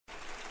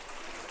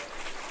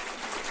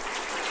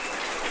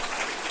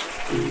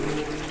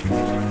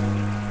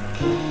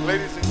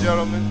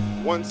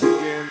gentlemen, once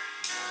again,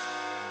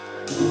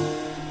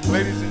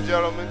 ladies and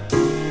gentlemen,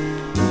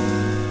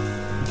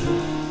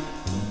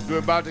 we're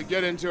about to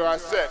get into our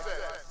set.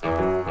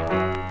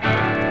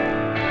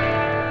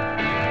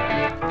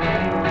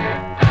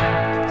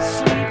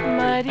 Sleep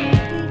might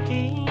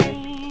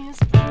ease,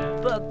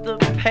 but the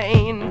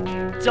pain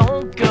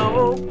don't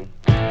go.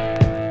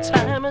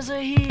 Time is a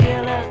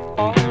healer,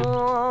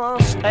 oh,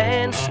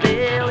 stand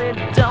still, it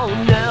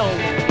don't know.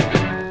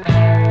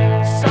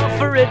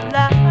 Suffer it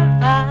live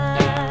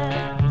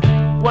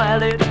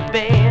while it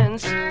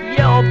bends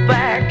your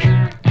back.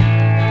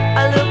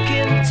 I look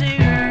into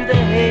the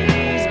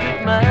haze,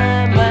 but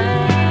my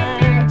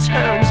mind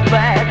turns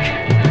back.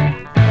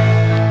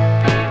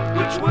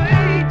 Which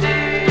way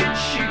did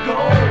she go?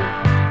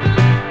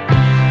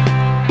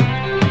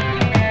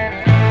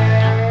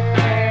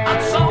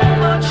 I'd so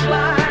much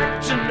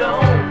like to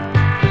know.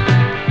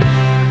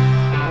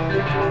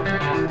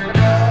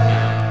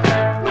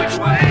 Which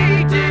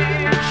way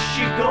did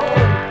she go?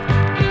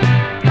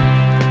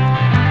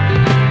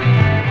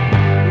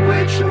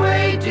 Which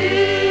way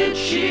did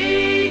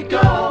she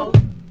go?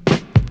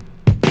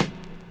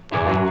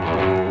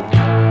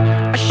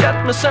 I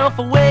shut myself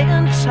away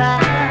in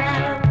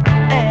time.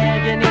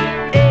 Agony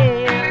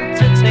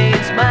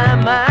entertains my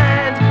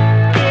mind.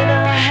 In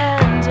a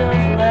hand of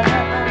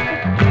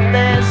love,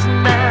 there's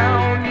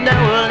now no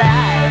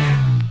life.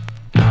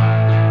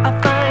 I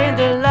find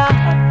alive.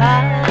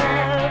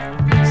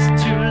 It's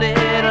too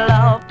little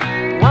of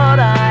what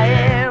I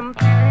am.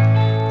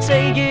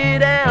 Take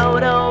it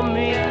out on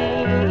me.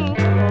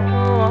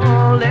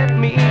 Oh, let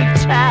me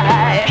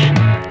die.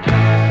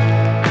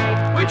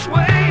 Which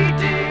way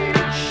did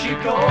she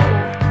go?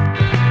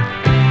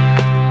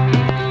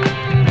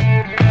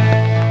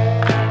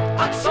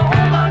 I'd so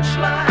much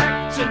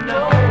like to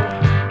know.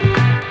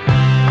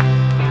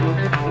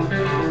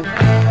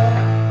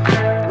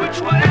 Which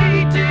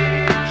way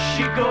did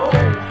she go?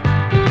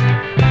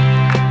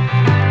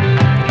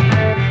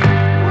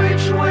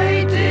 Which way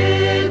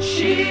did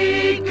she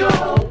go?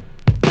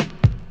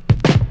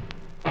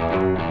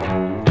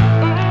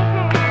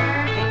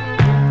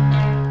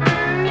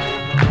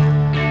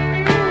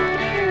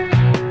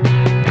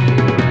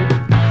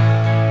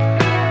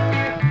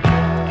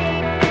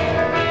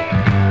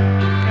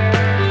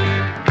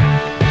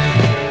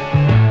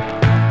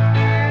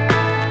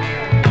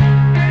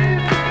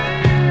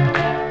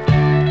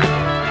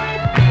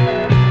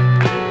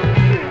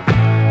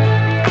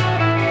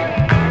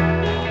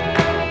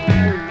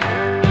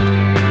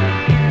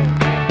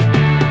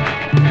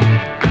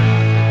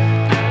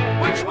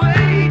 Which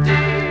way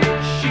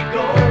did she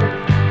go?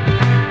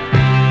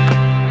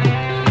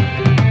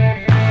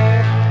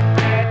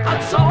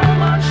 I'd so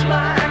much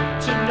like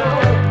to know.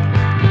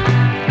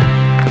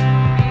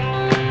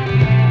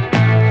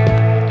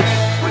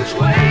 Which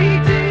way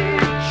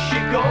did she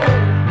go?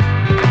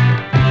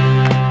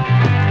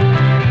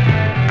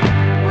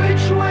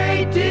 Which way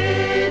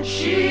did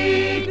she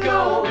go?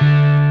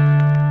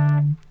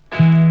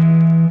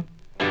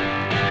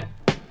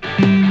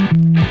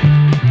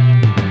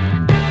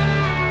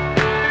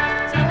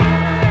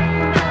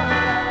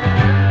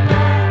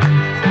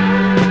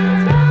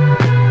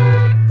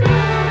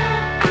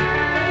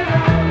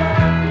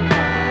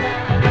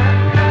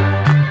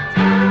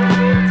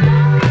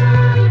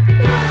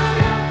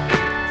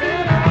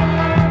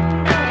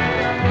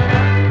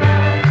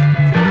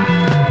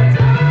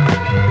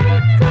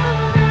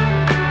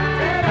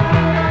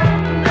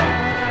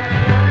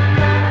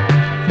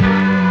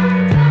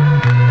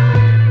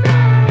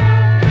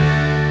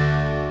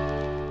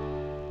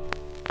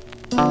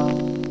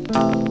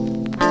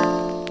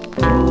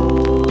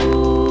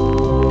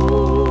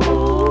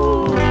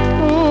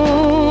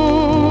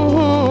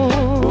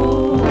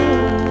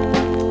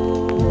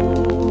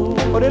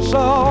 But it's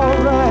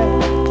alright.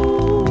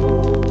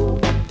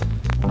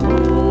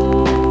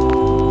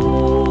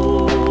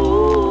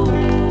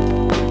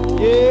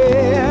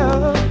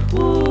 Yeah.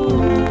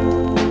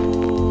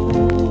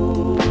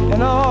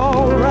 And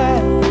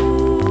alright.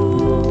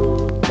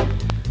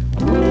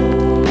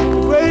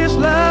 The greatest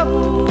love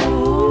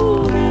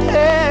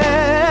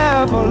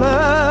ever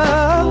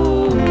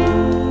loved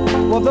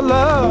was the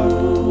love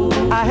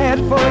I had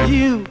for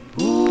you.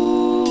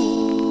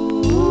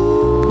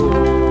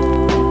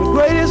 The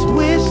greatest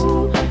wish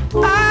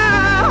I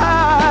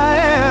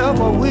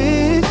ever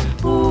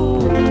wished,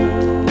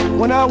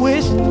 when I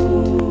wished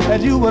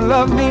that you would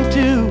love me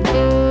too.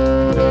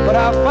 But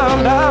I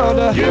found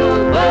out You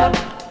were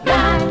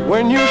blind,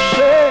 when you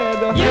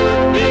said you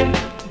need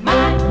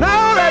my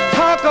now that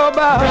talk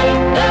about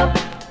break up,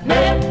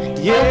 live,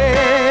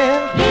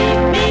 yeah,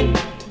 leave me,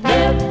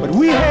 live, but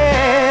we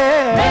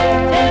had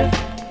break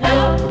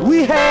love,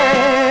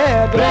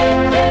 break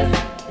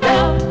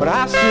love, but I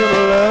still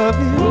love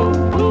you.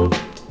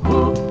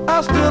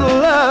 I still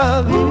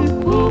love you.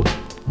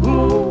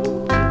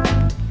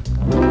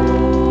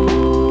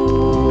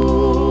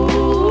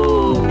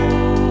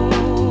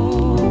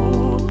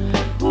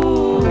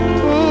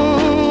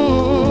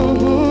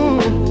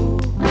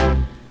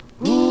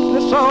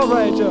 It's all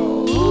right,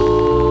 y'all.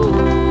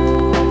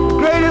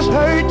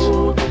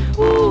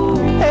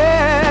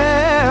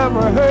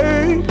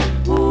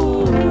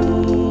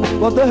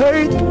 but the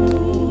hate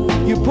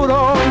you put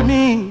on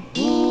me.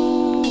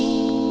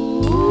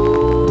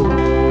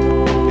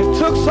 It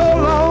took so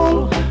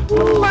long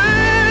to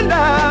find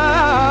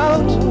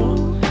out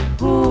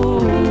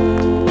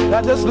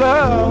that this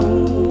love,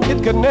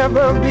 it could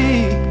never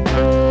be.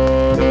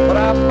 But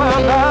I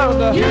found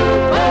out You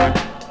were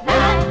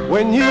not.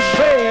 when you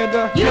said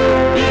You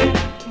be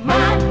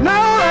mine.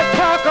 now let's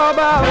talk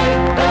about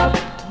Break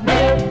up,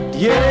 never.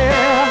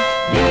 yeah,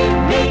 Leave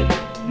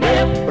me,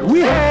 never. but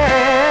we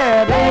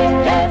had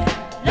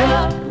Reckless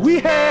love. we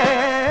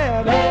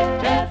had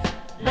Reckless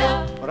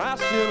love. but I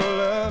still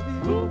love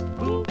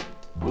you.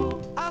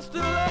 I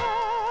still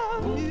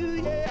love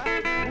you,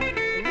 yeah.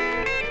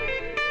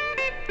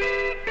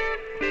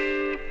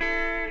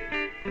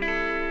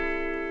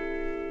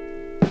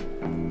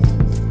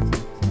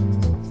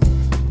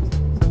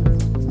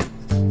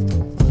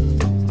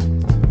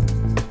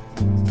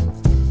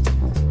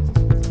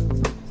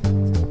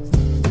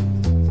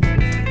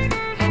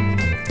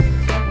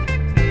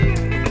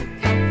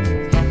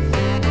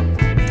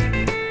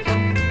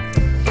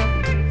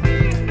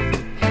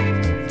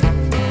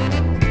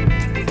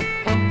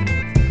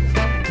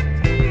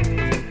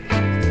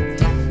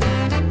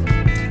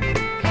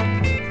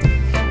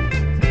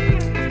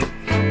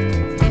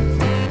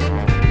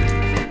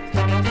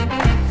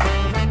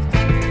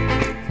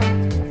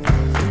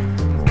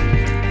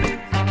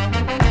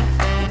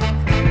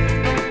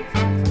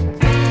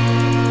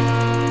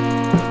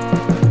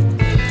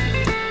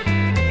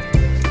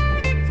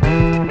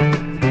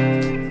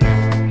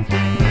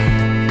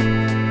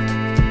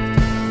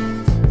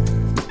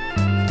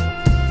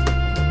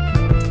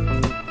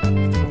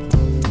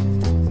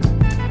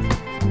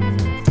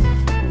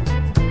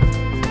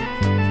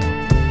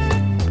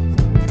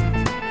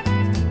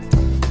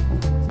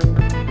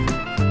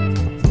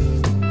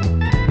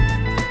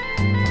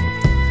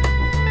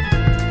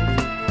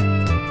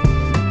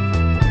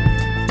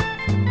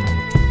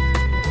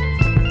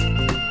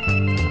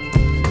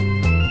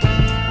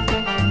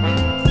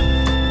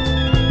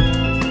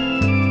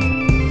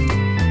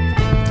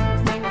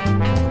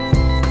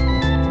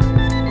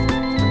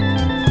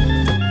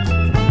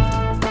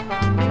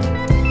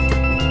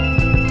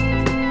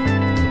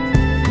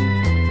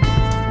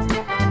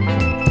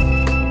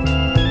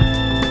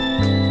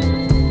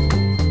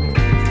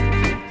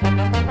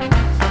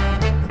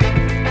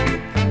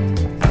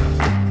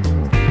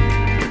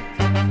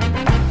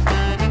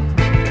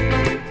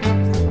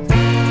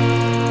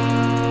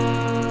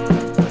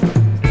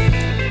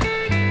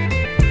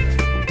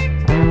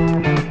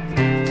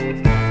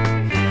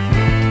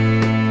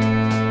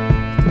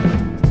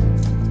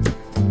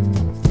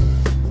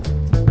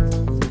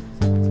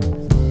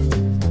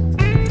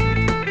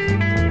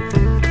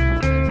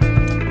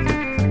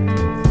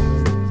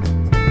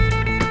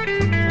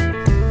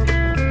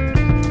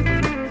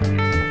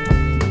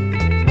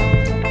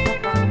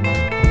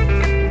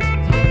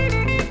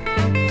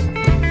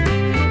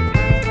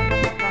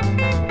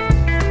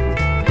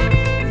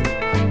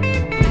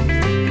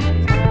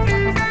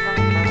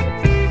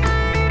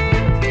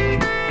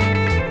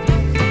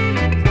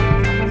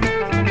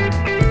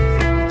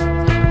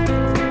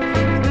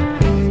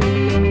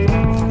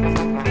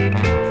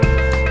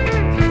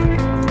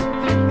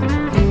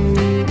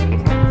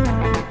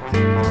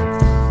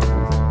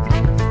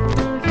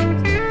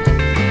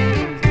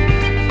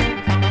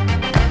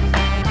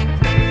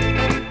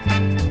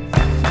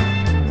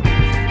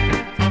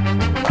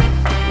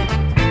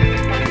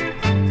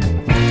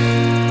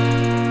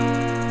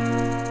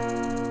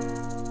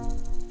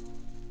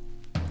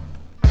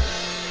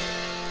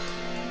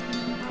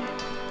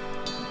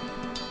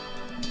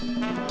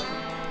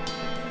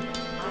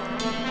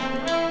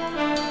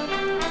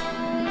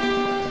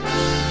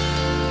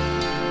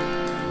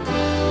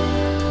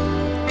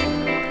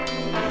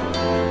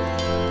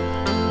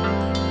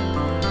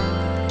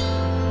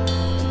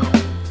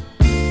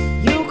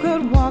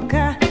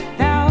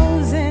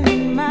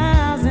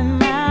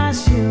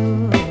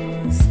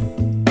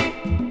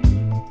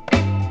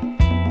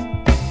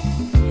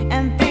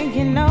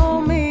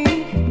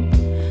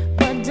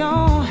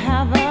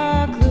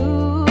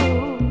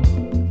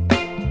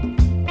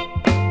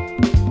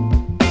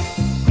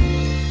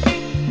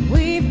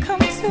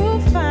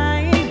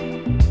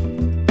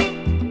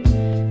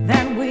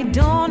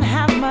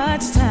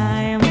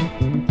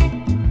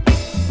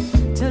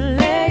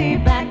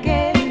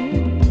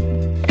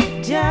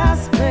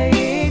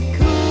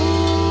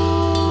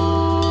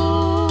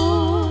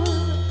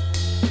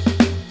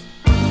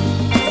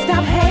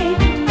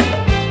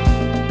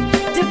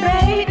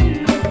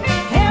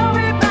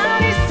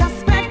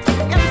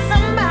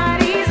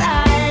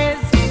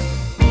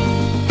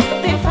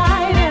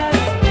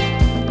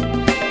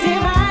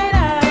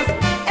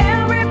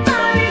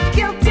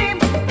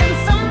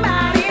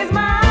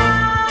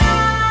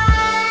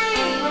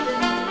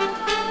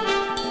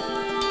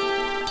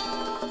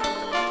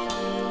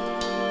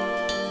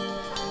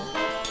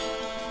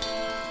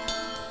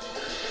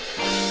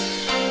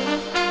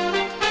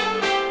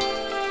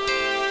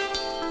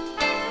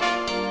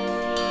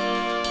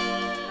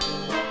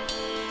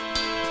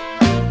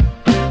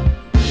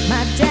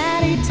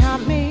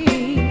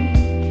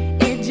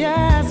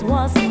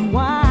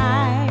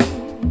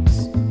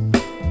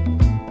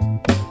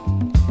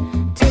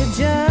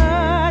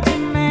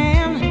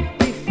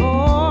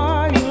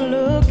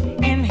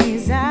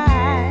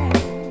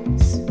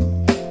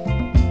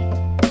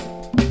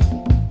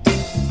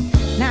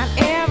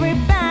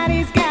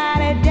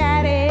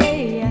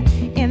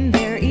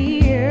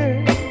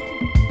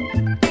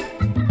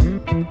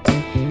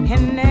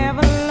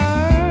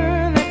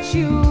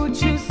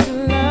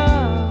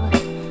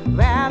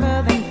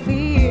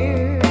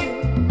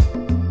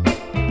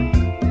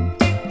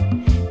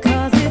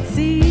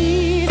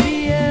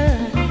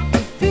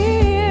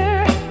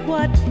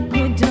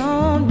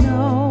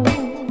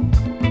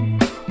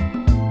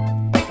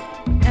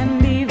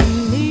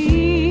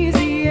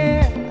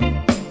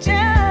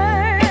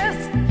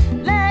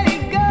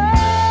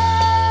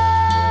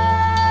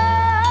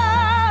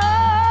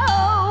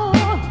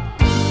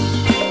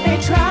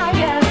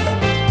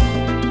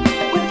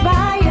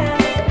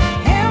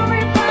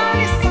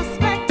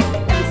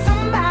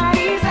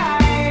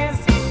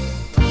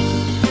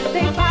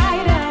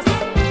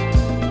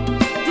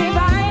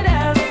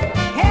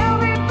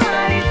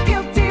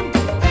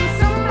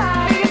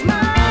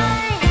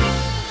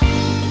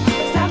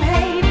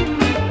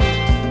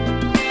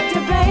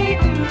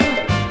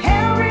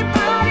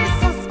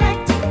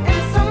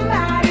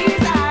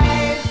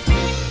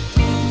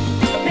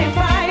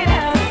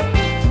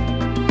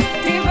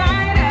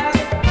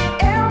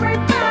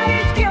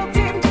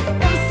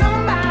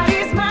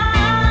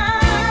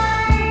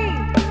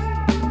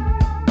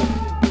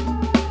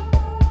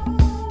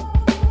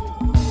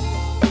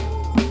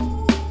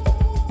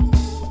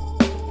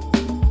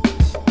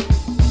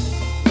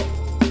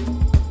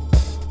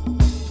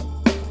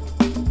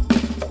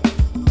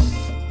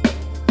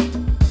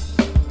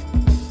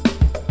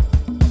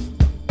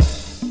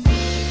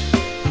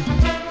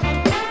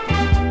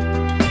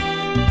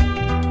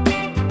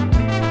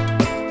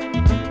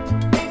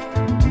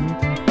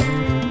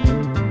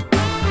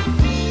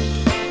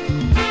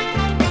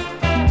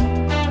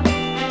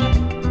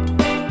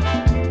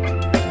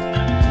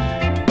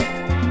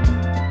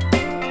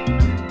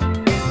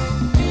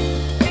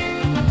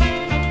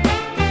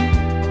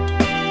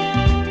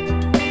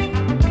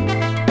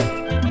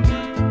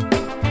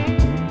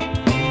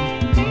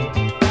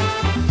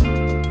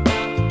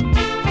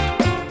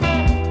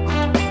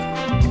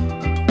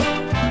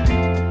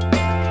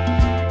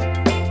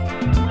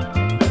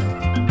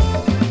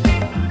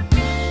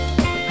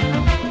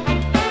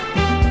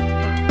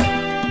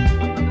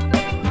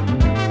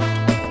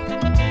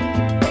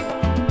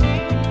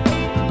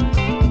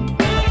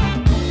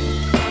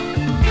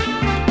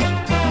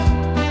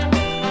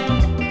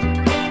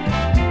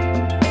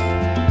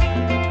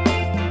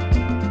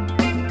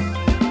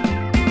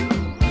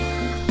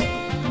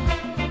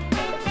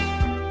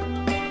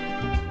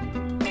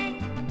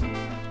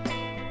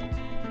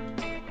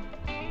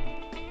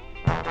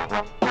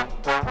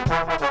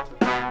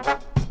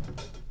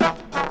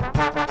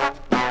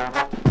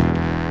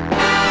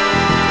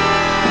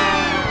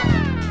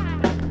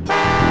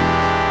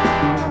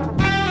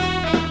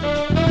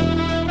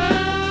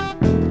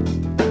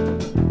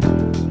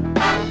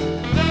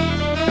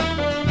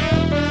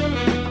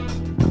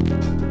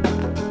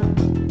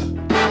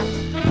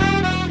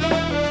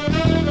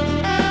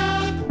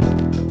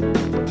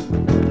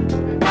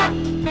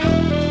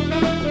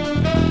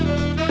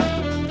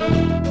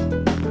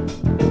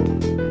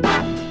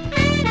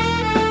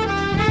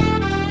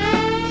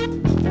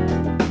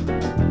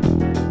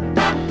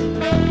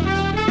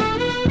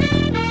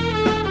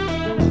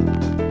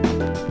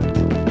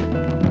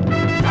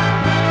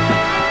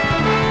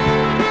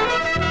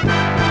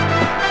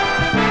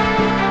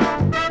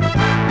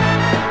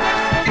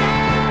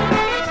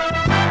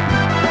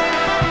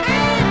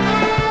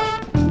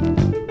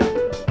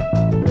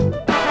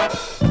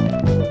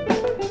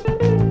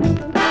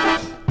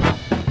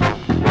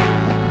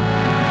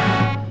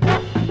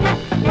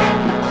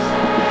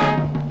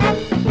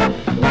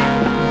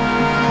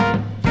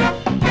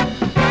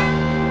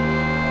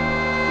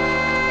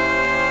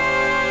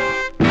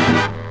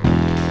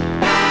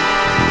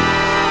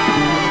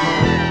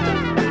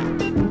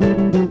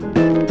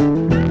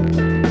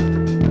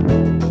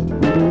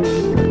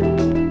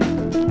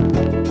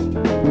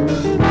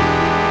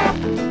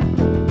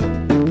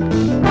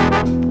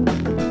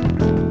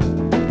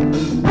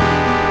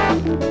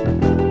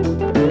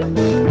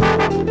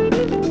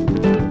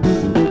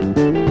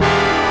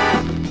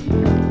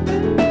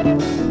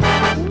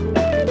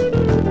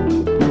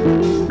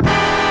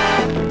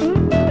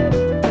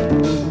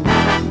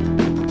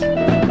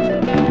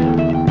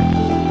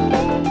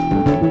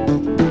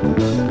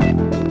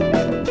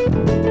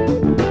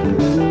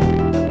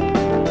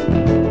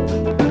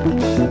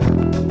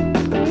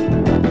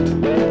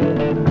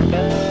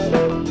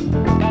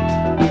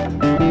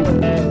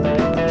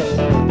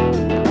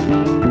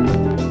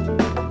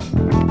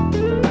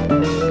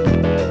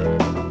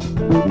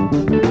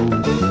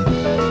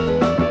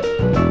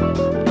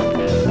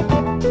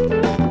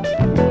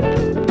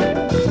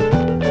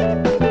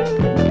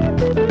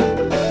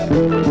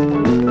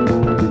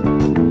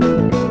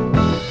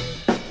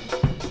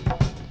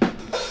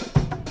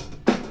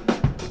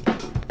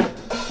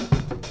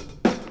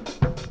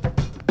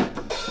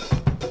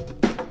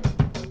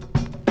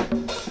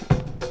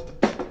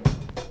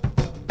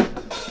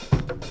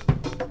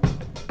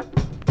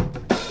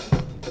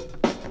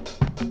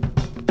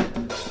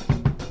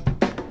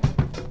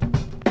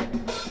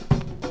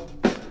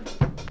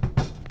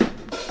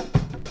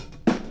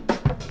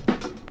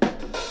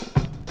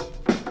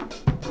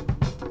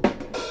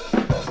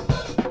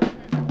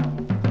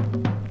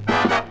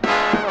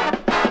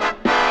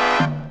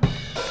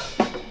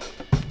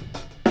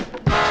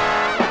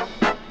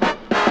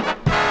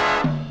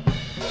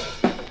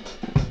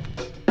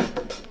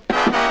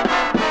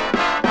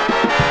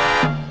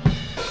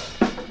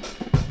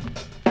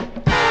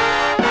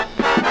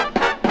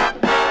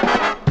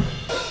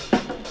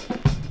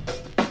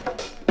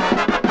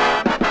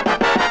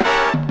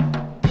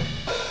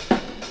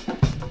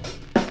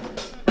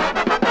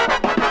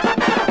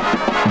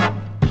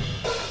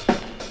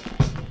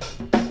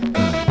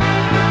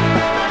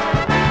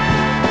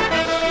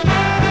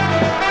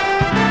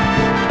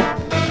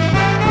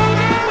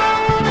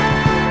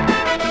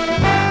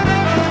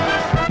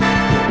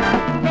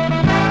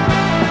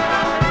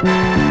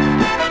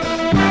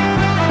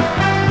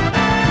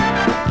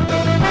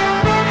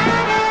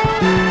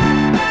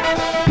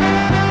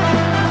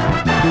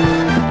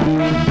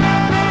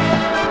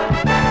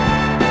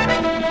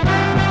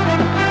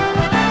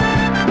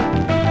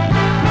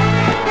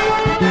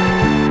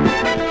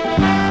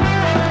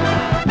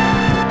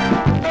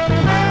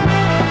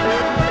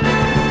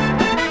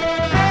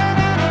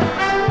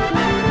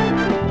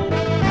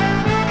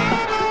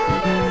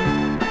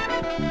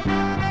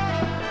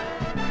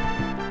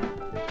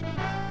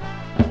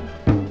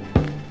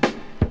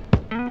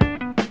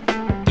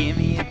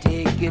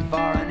 for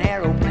an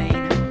aeroplane.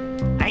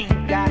 I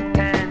ain't got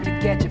time to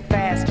catch a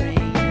fast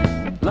train.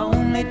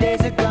 Lonely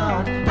days are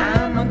gone,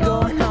 I'm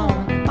going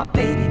home. My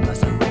baby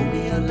must have wrote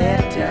me a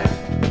letter.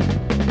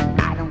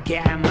 I don't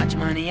care how much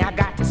money I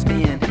got to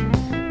spend.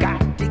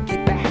 Got to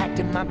get back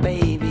to my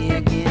baby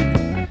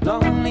again.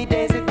 Lonely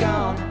days are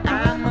gone,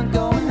 I'm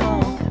going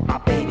home. My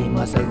baby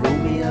must have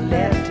wrote me a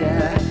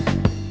letter.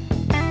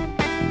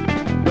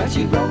 Well,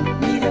 she wrote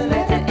me a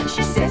letter and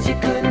she said she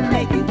couldn't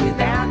make it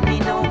without me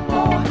no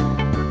more.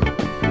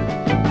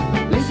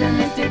 Listen,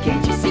 mister,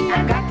 can't you see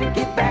I got to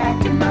get back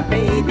to my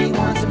baby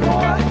once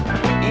more.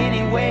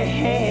 Anyway,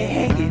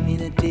 hey, give me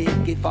the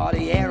ticket for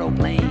the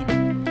aeroplane.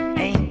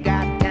 Ain't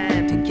got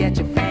time to catch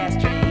a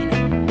fast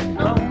train.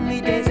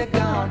 Lonely days are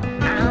gone,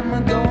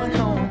 I'm going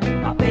home.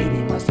 My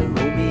baby must have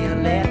wrote me a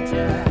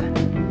letter.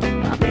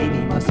 My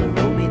baby must have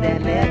wrote me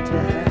that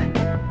letter.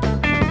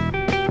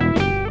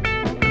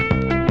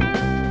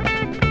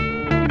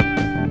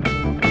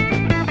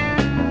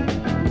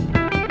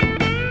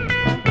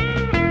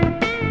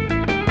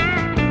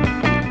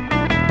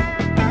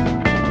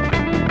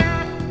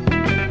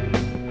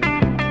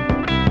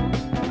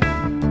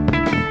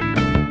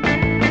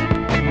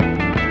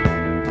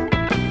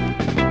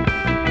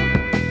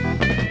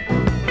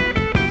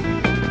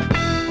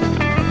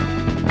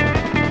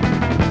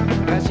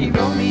 She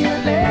wrote me a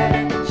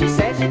letter. She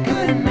said she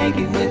couldn't make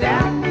it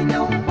without me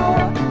no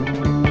more.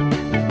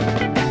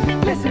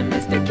 Listen,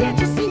 mister, can't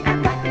you see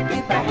I got to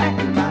get back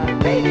to my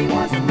baby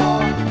once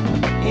more.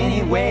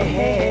 Anyway,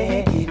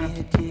 hey, give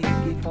me a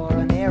ticket for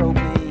an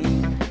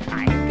aeroplane.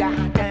 I ain't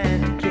got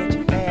time to catch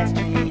a fast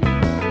train.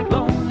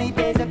 Lonely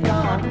days are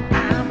gone,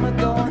 I'm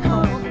going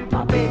home.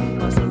 My baby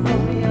must have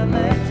wrote me a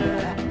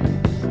letter.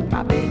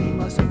 My baby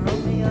must have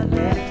wrote me a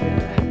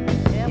letter.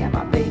 Yeah,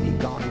 my baby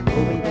gonna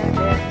wrote me that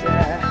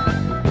letter.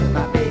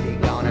 My baby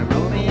gonna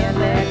wrote me a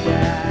letter.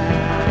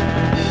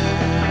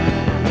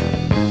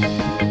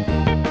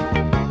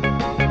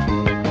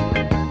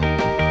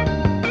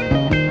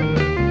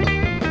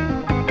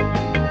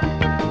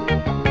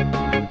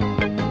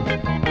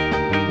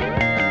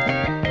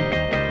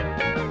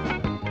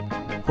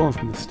 Pulling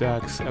from the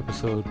Stacks,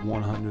 episode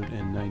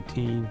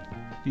 119.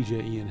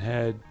 DJ Ian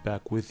Head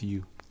back with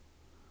you.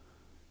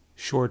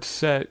 Short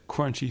set,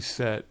 crunchy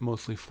set,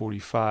 mostly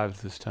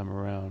 45s this time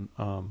around.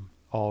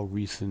 All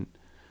recent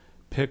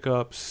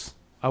pickups.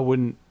 I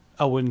wouldn't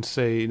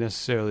say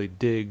necessarily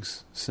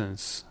digs,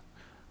 since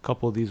a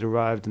couple of these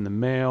arrived in the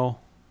mail.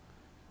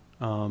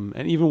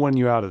 And even when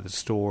you're out of the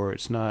store,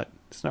 it's not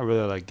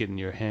really like getting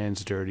your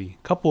hands dirty.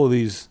 A couple of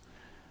these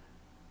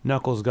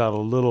knuckles got a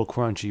little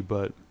crunchy,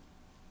 but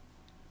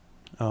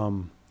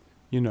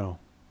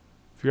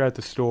if you're at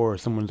the store,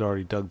 someone's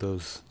already dug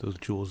those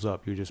jewels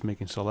up. You're just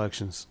making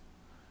selections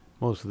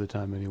most of the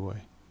time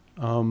anyway.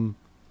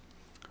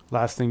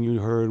 Last thing you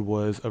heard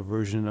was a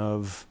version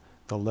of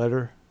The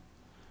Letter.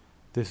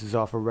 This is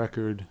off a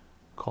record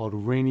called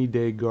Rainy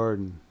Day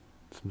Garden.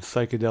 Some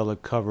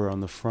psychedelic cover on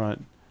the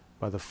front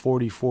by the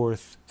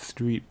 44th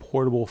Street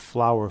Portable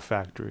Flower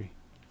Factory.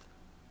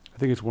 I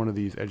think it's one of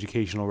these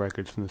educational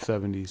records from the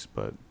 70s,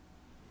 but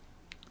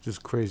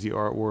just crazy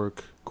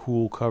artwork,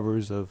 cool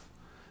covers of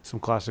some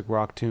classic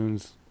rock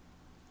tunes.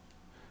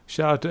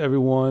 Shout out to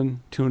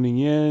everyone tuning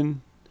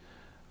in.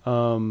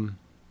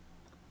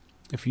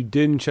 If you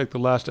didn't check the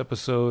last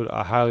episode,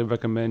 I highly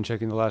recommend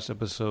checking the last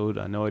episode.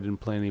 I know I didn't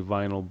play any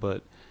vinyl,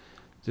 but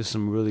just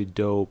some really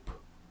dope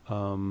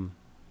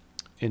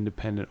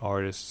independent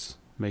artists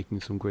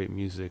making some great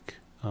music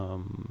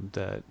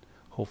that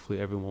hopefully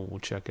everyone will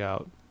check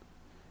out.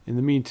 In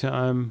the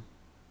meantime,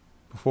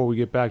 before we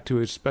get back to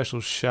it,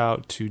 special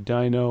shout to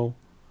Dino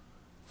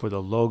for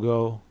the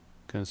logo.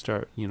 Gonna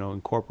start,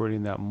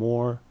 incorporating that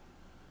more.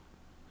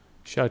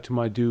 Shout out to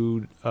my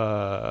dude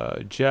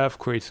Jeff,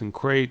 Crates and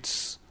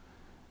Crates,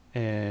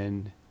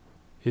 and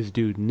his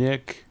dude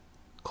Nick,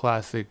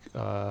 classic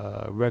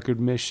record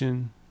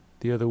mission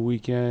the other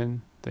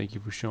weekend. Thank you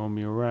for showing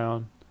me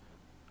around.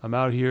 I'm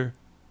out here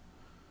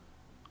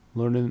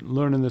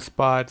learning the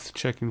spots,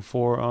 checking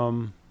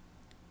for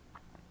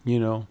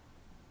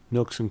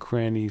nooks and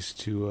crannies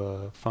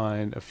to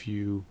find a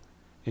few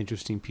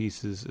interesting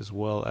pieces, as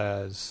well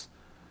as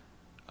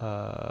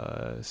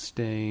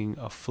staying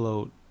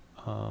afloat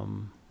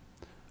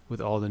with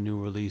all the new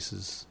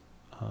releases,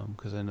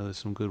 because I know there's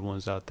some good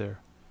ones out there.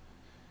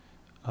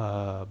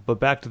 But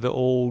back to the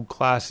old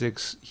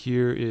classics.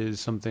 Here is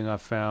something I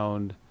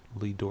found,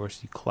 Lee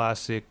Dorsey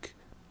classic,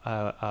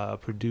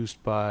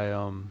 produced by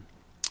Alan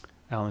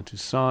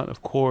Toussaint,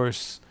 of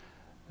course.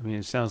 I mean,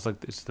 it sounds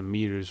like it's the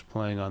meters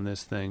playing on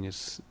this thing.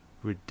 It's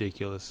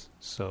ridiculous.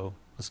 So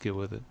let's get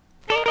with it.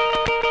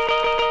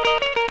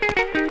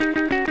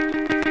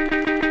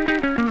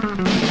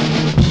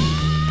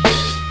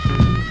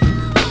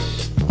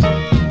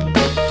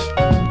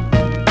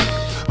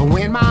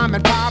 When Mom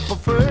and Papa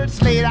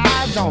first laid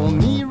eyes on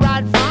me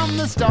right from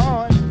the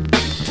start,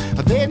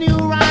 they knew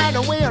right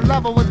away a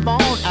lover was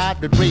born. I'd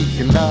be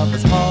breaking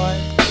love's heart.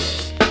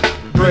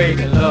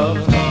 Breaking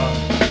love's heart.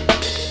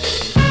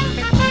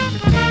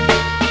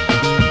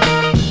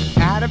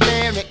 At a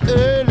very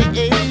early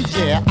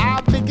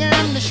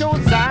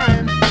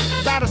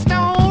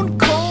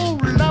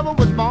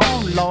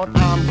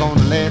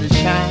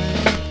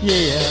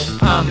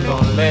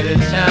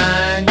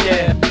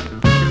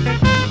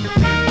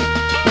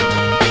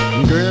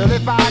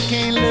if I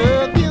can't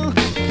love you.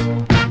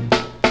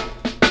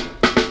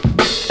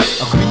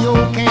 A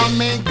Creole can't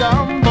make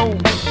gumbo.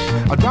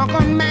 A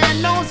drunken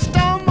man don't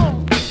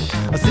stumble.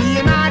 A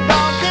seeing eye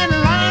dog can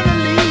learn to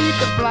lead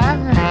the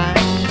blind.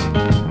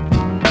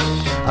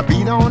 A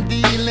beat on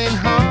dealing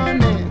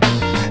honey.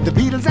 The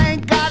Beatles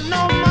ain't got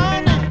no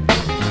money.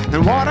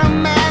 And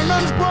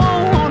watermelons grow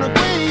on a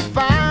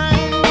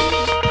grapevine.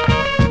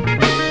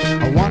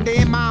 One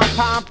day my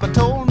papa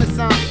told me,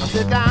 son, I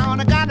sit down,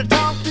 I gotta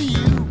talk to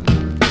you.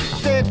 I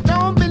said,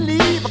 don't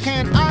believe, I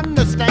can't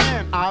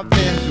understand. I've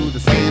been through the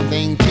same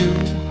thing too,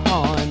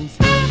 Hans.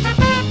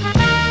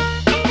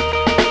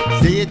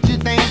 Said you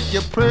think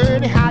you're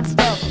pretty hot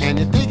stuff, and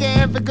you think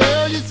every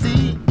girl you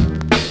see.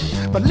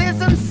 But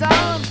listen,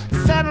 son,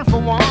 settle for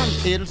one.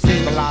 It'll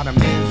save a lot of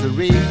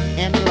misery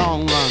in the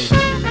long run.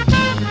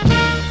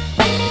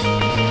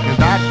 If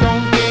I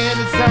don't get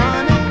it,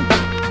 sonny,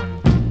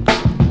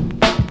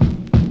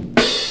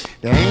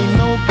 there ain't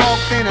no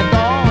box in a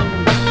dog.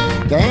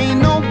 There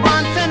ain't no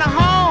bunts in a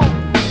home.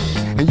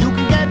 And you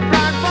can get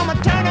blood from a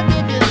turnip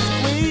if you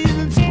squeeze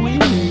and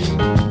squeeze.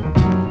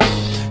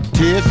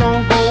 Tears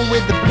don't go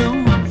with the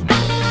blues.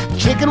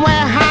 Chicken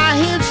wear high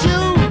heel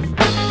shoes.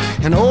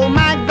 And old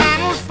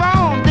MacDonald's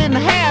phone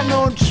didn't have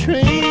no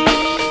tree.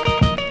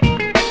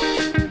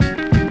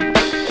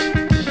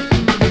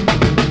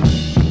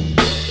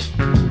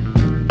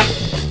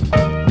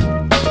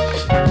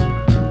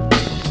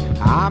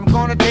 I'm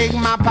gonna take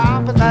my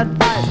papa's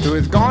advice, so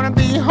it's gonna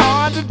be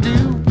hard to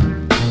do.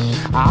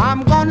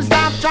 I'm gonna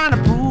stop trying to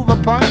prove a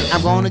point.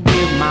 I'm gonna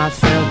give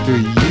myself to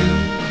you,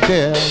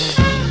 girl.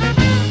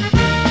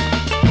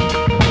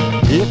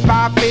 If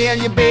I fail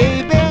you,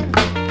 baby, there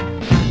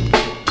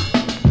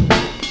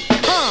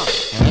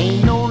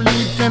ain't no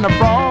leaks in the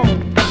frog.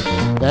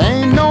 There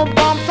ain't no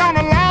bumps on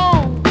the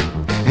lawn.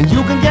 And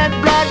you can get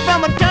blood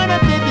from a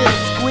turnip if you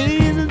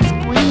squeeze and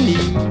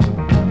squeeze.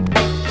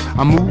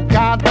 A moo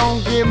cow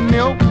don't give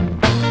milk.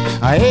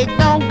 A egg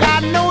don't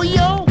got no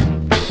yolk.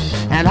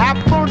 An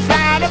apple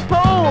cider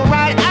pull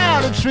right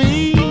out of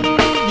tree.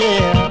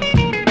 Yeah.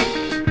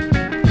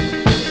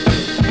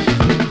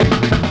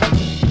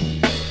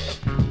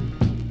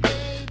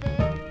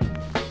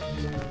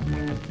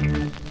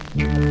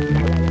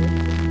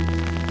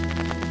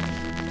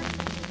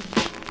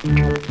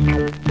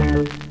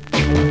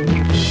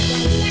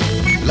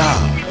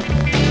 Love,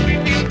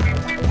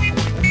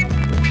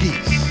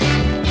 peace,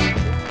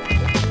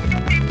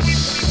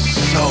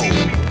 soul.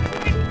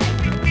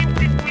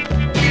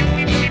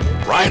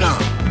 Right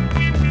on.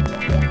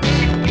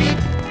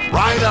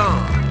 Right on.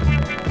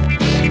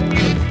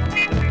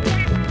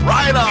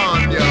 Right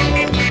on, yo.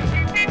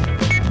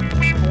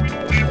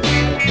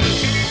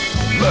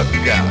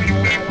 Look out.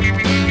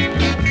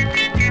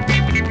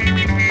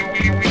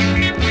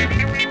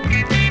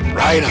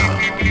 Right on.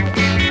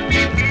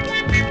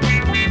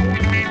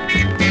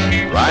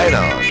 Right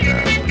on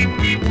now.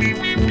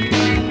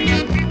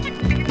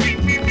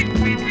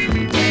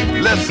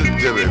 Listen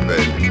to me,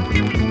 baby.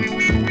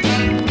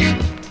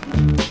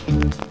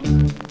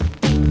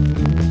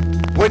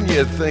 When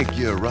you think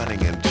you're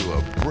running into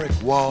a brick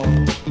wall,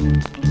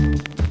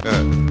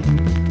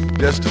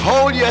 just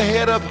hold your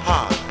head up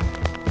high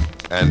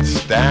and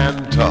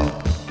stand tall.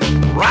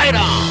 Right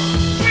on.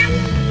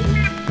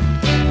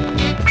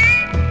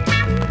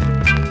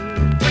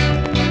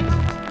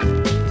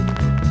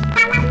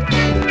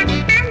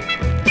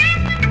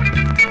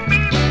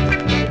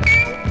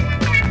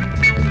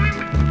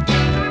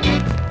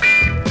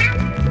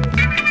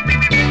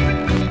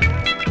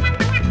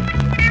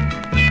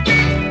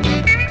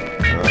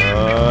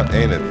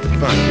 Ain't it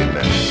funky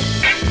now?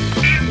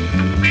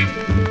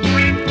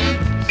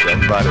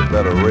 Somebody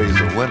better raise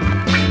the window.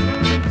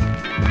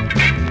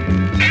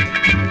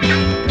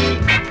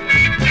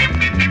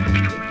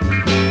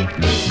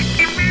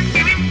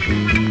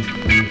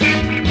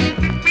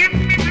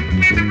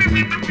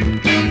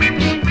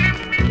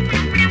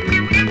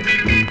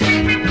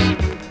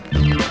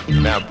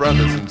 Now,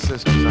 brothers and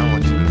sisters, I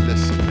want you to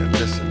listen and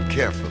listen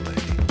carefully.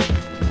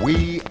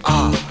 We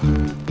are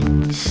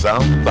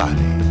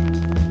somebody.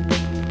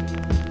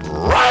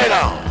 Right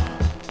on.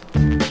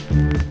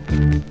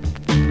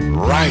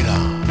 Right on.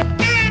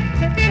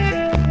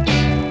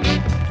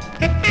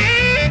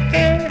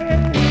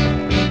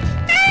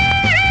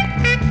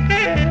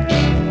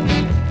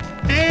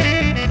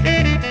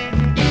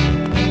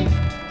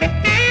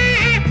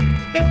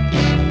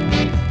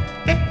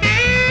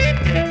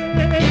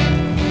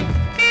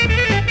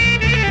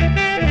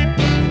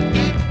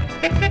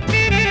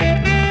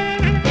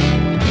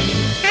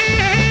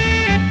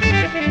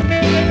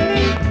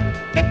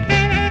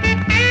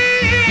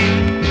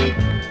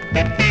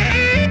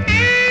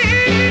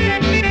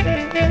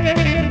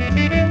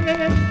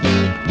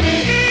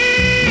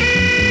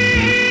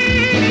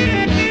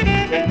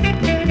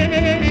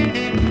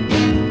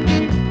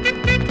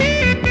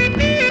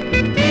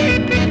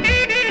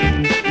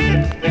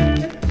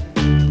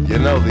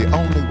 The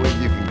only way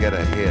you can get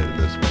ahead in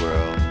this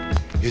world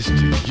is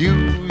to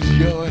use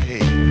your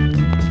head.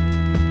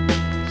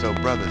 So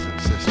brothers and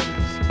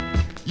sisters,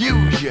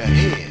 Use your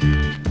head.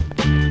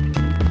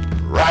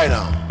 Right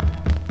on.